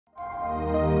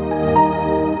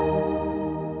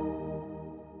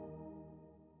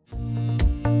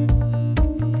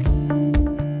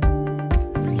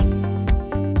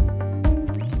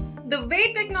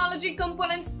technology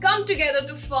components come together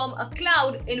to form a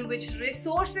cloud in which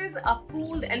resources are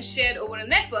pooled and shared over a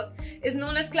network is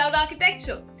known as cloud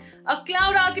architecture. A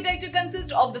cloud architecture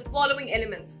consists of the following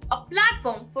elements: a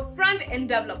platform for front-end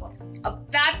developer, a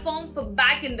platform for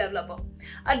back-end developer,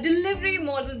 a delivery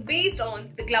model based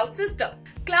on the cloud system.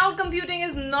 Cloud computing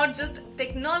is not just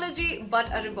technology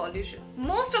but a revolution.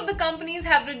 Most of the companies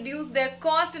have reduced their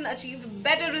cost and achieved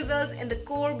better results in the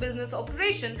core business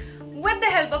operation with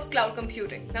the help of cloud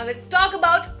computing. Now let's talk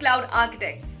about cloud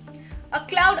architects. A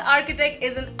cloud architect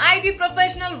is an IT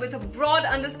professional with a broad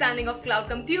understanding of cloud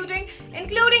computing,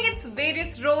 including its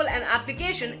various role and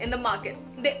application in the market.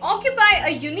 They occupy a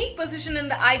unique position in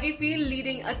the IT field,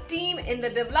 leading a team in the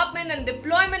development and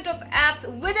deployment of apps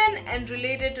within and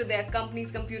related to their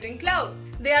company's computing cloud.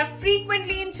 They are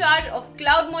frequently in charge of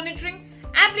cloud monitoring,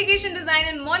 application design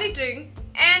and monitoring,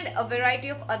 and a variety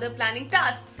of other planning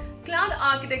tasks. Cloud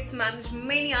architects manage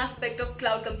many aspects of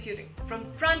cloud computing, from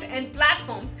front-end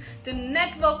platforms to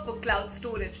network for cloud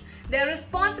storage. They are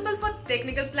responsible for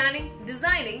technical planning,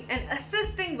 designing, and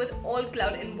assisting with all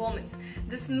cloud environments.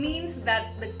 This means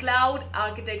that the cloud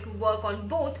architect work on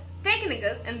both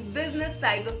technical and business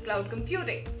sides of cloud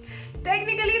computing.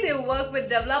 Technically, they work with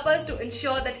developers to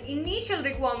ensure that initial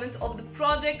requirements of the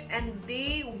project, and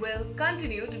they will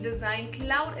continue to design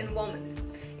cloud environments,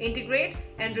 integrate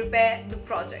and repair the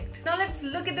project. Now let's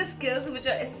look at the skills which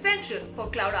are essential for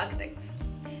cloud architects.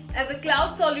 As a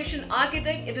cloud solution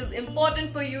architect, it is important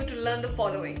for you to learn the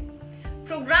following: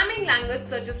 programming language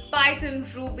such as Python,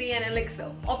 Ruby and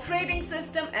Elixir, operating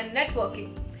system and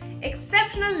networking,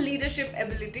 exceptional leadership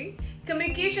ability,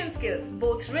 communication skills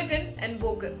both written and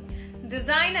vocal,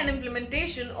 design and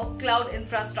implementation of cloud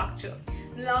infrastructure.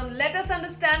 Now let us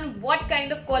understand what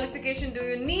kind of qualification do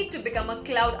you need to become a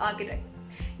cloud architect.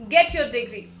 Get your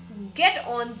degree, get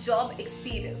on-job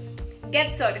experience,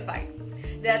 get certified.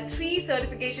 There are 3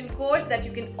 certification courses that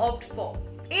you can opt for: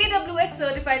 AWS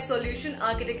Certified Solution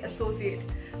Architect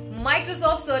Associate,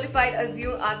 Microsoft Certified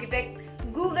Azure Architect,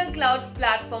 Google Cloud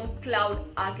Platform Cloud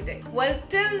Architect. Well,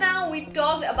 till now we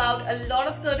talked about a lot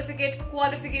of certificate,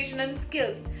 qualification and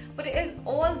skills, but is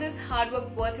all this hard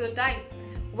work worth your time?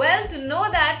 Well, to know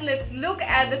that, let's look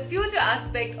at the future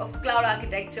aspect of cloud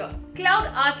architecture. Cloud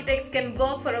architects can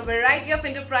work for a variety of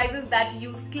enterprises that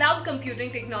use cloud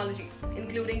computing technologies,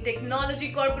 including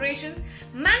technology corporations,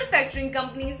 manufacturing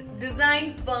companies,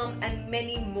 design firm and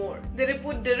many more. They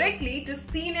report directly to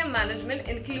senior management,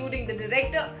 including the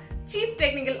director, Chief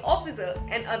Technical Officer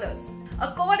and others.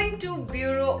 According to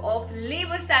Bureau of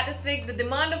Labor Statistics, the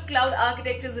demand of cloud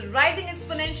architecture is rising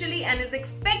exponentially and is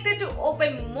expected to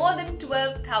open more than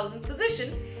 12,000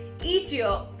 positions each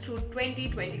year through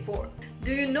 2024.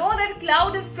 Do you know that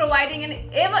cloud is providing an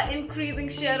ever-increasing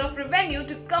share of revenue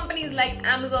to companies like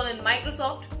Amazon and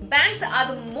Microsoft? Banks are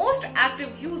the most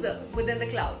active user within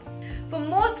the cloud. For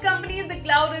most companies, the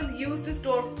cloud is used to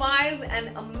store files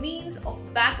and a means of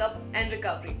backup and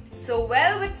recovery. So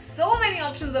well, with so many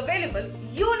options available,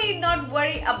 you need not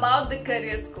worry about the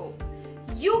career scope.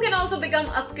 You can also become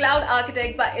a cloud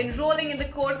architect by enrolling in the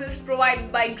courses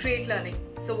provided by Great Learning.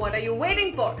 So what are you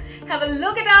waiting for? Have a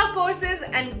look at our courses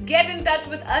and get in touch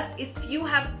with us if you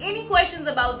have any questions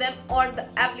about them or the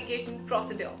application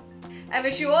procedure. I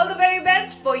wish you all the very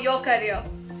best for your career.